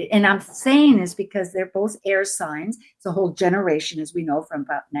indicated, and I'm saying this because they're both air signs. It's a whole generation, as we know, from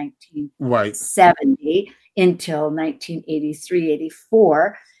about 1970 until 1983,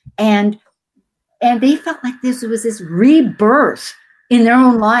 84. And they felt like this was this rebirth in their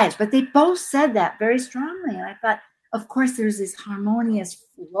own lives. But they both said that very strongly. And I thought, of course, there's this harmonious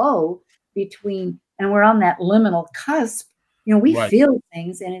flow between, and we're on that liminal cusp. We feel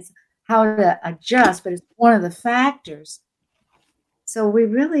things, and it's how to adjust, but it's one of the factors. So we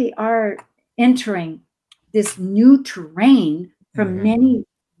really are entering this new terrain from many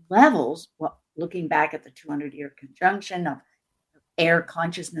levels. Well, looking back at the 200-year conjunction of air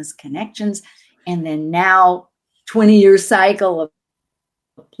consciousness connections, and then now 20-year cycle of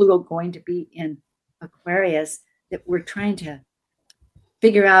Pluto going to be in Aquarius, that we're trying to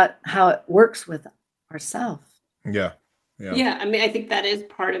figure out how it works with ourselves. I mean, I think that is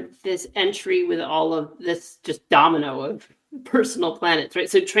part of this entry with all of this just domino of personal planets, right?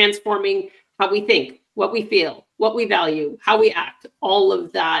 So transforming how we think, what we feel, what we value, how we act, all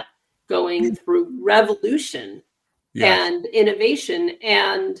of that going through revolution and innovation,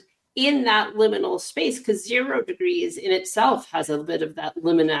 and in that liminal space, because 0 degrees in itself has a bit of that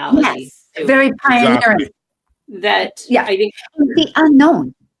liminality. Very pioneering. That I think the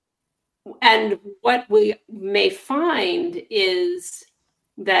unknown. And what we may find is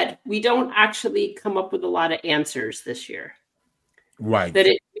that we don't actually come up with a lot of answers this year. Right. That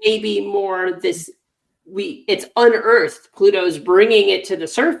it may be more it's unearthed. Pluto's bringing it to the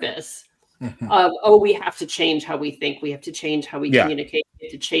surface of, we have to change how we think. We have to change how we communicate, we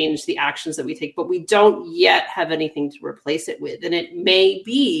have to change the actions that we take, but we don't yet have anything to replace it with. And it may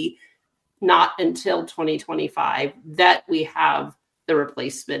be not until 2025 that we have the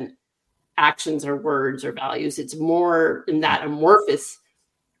replacement actions or words or values. It's more in that amorphous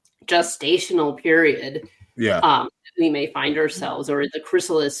gestational period. We may find ourselves, or in the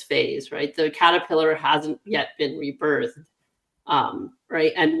chrysalis phase, right? The caterpillar hasn't yet been rebirthed,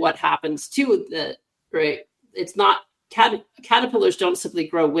 right? And what happens to it's not, caterpillars don't simply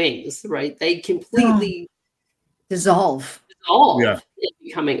grow wings, right? They completely dissolve in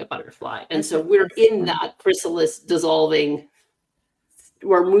becoming a butterfly. And so we're in that chrysalis dissolving.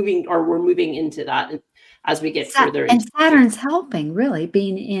 We're moving into that as we get further. And Saturn's helping, really,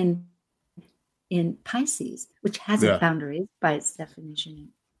 being in Pisces, which hasn't boundaries by its definition.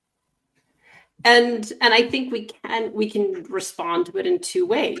 And I think we can respond to it in two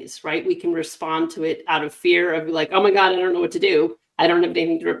ways, right? We can respond to it out of fear of like, oh my God, I don't know what to do. I don't have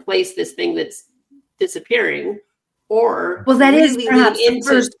anything to replace this thing that's disappearing. Or that really is perhaps lean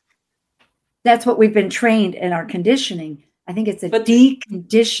into, that's what we've been trained in our conditioning. I think it's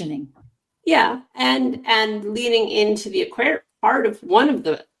deconditioning. Yeah, and leaning into the Aquarius part of one of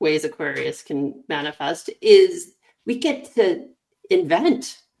the ways Aquarius can manifest is we get to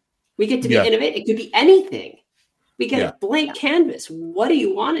invent. We get to be innovative. It could be anything. We get a blank canvas. What do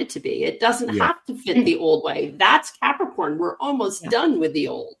you want it to be? It doesn't have to fit the old way. That's Capricorn. We're almost done with the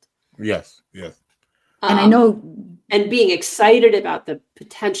old. Yes, yes. And I know, and being excited about the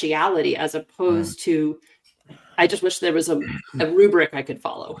potentiality as opposed to, I just wish there was a rubric I could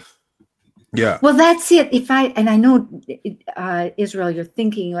follow. Yeah. Well, that's it. I know, Israel, you're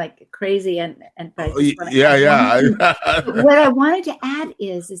thinking like crazy, but what I wanted to add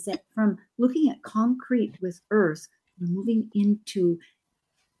is that from looking at concrete with Earth, we're moving into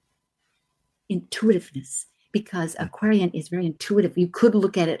intuitiveness, because Aquarian is very intuitive. You could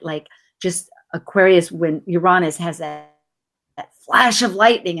look at it like just Aquarius when Uranus has that flash of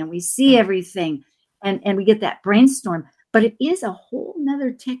lightning and we see everything and we get that brainstorm. But it is a whole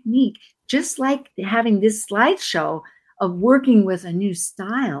nother technique, just like having this slideshow of working with a new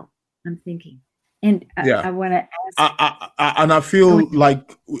style, I'm thinking. And I want to ask. And I feel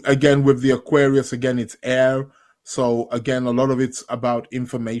like, again, with the Aquarius, again, it's air. So, again, a lot of it's about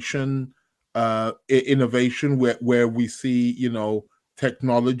information, innovation, where we see,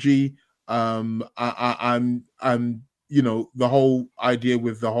 technology. I'm the whole idea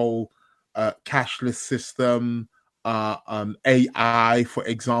with the whole cashless system, AI, for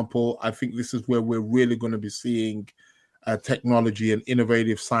example. I think this is where we're really going to be seeing technology and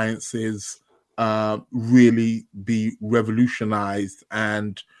innovative sciences really be revolutionized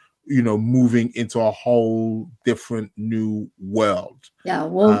and, moving into a whole different new world. Yeah,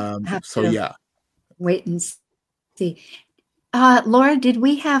 we'll have to wait and see. Laura, did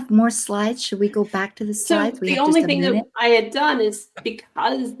we have more slides? Should we go back to the slides? So the only thing that I had done is,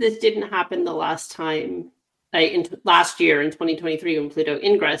 because this didn't happen the last time, last year in 2023 when Pluto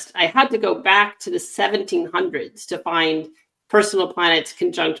ingressed, I had to go back to the 1700s to find personal planets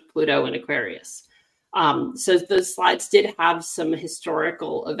conjunct Pluto in Aquarius. So those slides did have some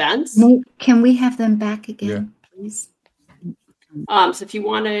historical events. Can we have them back again, please? So if you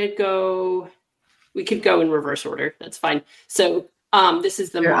want to go, we could go in reverse order. That's fine. So this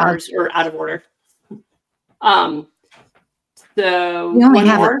is the Mars, or out of order. So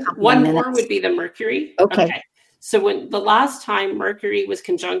one more would be the Mercury. Okay. So when the last time Mercury was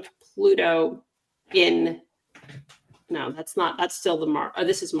conjunct Pluto that's still the Mars. Oh,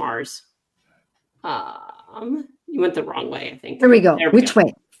 this is Mars. You went the wrong way, I think. There we go. Which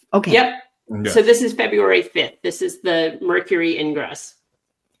way? Okay. Yep. Yeah. So this is February 5th. This is the Mercury ingress.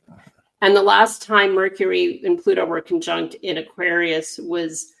 And the last time Mercury and Pluto were conjunct in Aquarius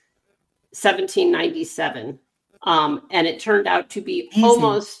was 1797. And it turned out to be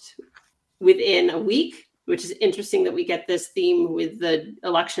almost within a week, which is interesting that we get this theme with the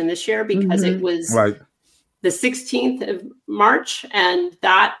election this year, because it was the 16th of March, and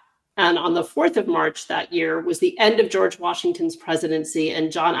on the 4th of March that year was the end of George Washington's presidency,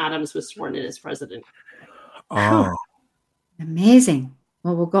 and John Adams was sworn in as president. Oh, amazing.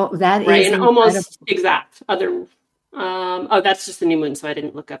 Well, we'll go. That right, is and almost exact. Other, that's just the new moon, so I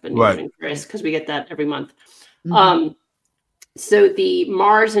didn't look up a new moon because we get that every month. So the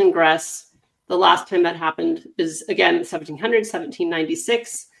Mars ingress, the last time that happened is again 1700s,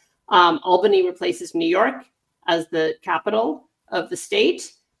 1796. Albany replaces New York as the capital of the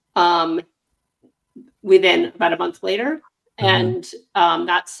state within about a month later, and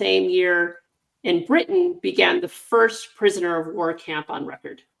that same year, in Britain began the first prisoner of war camp on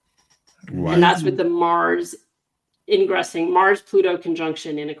record. Wow. And that's with the Mars Pluto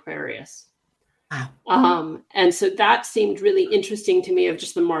conjunction in Aquarius. Wow. And so that seemed really interesting to me, of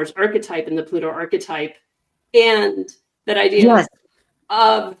just the Mars archetype and the Pluto archetype, and that idea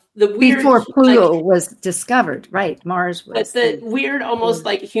of the weird, before Pluto was discovered, right? Mars was. But the weird, almost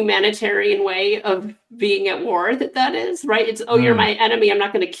like humanitarian way of being at war that is, right? It's, you're my enemy, I'm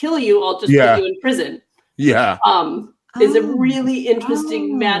not going to kill you, I'll just put you in prison. Yeah. Is a really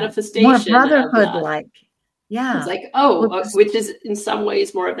interesting manifestation. More brotherhood-like. Yeah. It's like, which is in some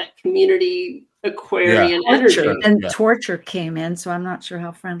ways more of that community Aquarian energy. And torture came in, so I'm not sure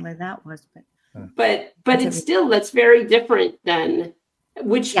how friendly that was. But it's still, that's very different than, I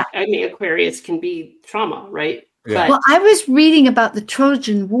mean, Aquarius can be trauma, right? Yeah. Well, I was reading about the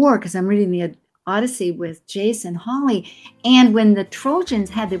Trojan War, because I'm reading the Odyssey with Jace and Holly. And when the Trojans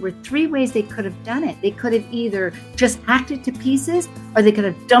there were 3 ways they could have done it. They could have either just hacked it to pieces, or they could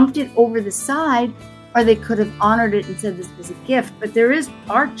have dumped it over the side, or they could have honored it and said this was a gift. But there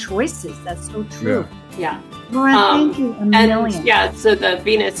are choices. That's so true. Yeah. Laura, thank you a million. Yeah, so the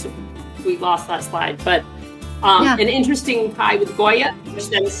Venus, we lost that slide, but an interesting tie with Goya, which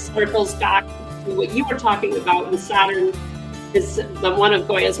then circles back to what you were talking about with Saturn. Is one of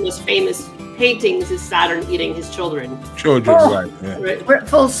Goya's most famous paintings is Saturn eating his children. Right. Yeah. We're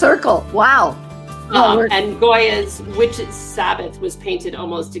full circle. Wow. And Goya's Witch's Sabbath was painted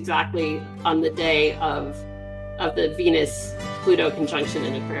almost exactly on the day of the Venus-Pluto conjunction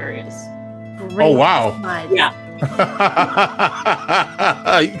in Aquarius. Great. Oh, wow. Yeah.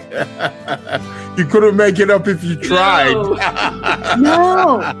 You couldn't make it up if you tried.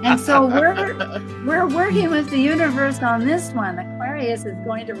 No. And so we're working with the universe on this one. Aquarius is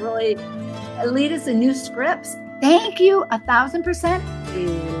going to really lead us in new scripts. Thank you 1,000%. We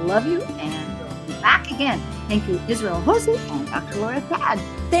love you, and we'll be back again. Thank you, Israel Hosey and Dr. Laura Tad.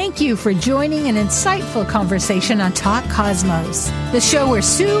 Thank you for joining an insightful conversation on Talk Cosmos, the show where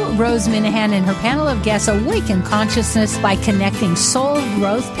Sue Rose Minahan and her panel of guests awaken consciousness by connecting soul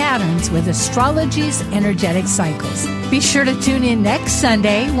growth patterns with astrology's energetic cycles. Be sure to tune in next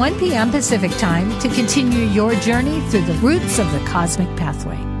Sunday, 1 p.m. Pacific Time, to continue your journey through the roots of the cosmic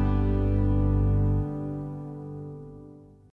pathway.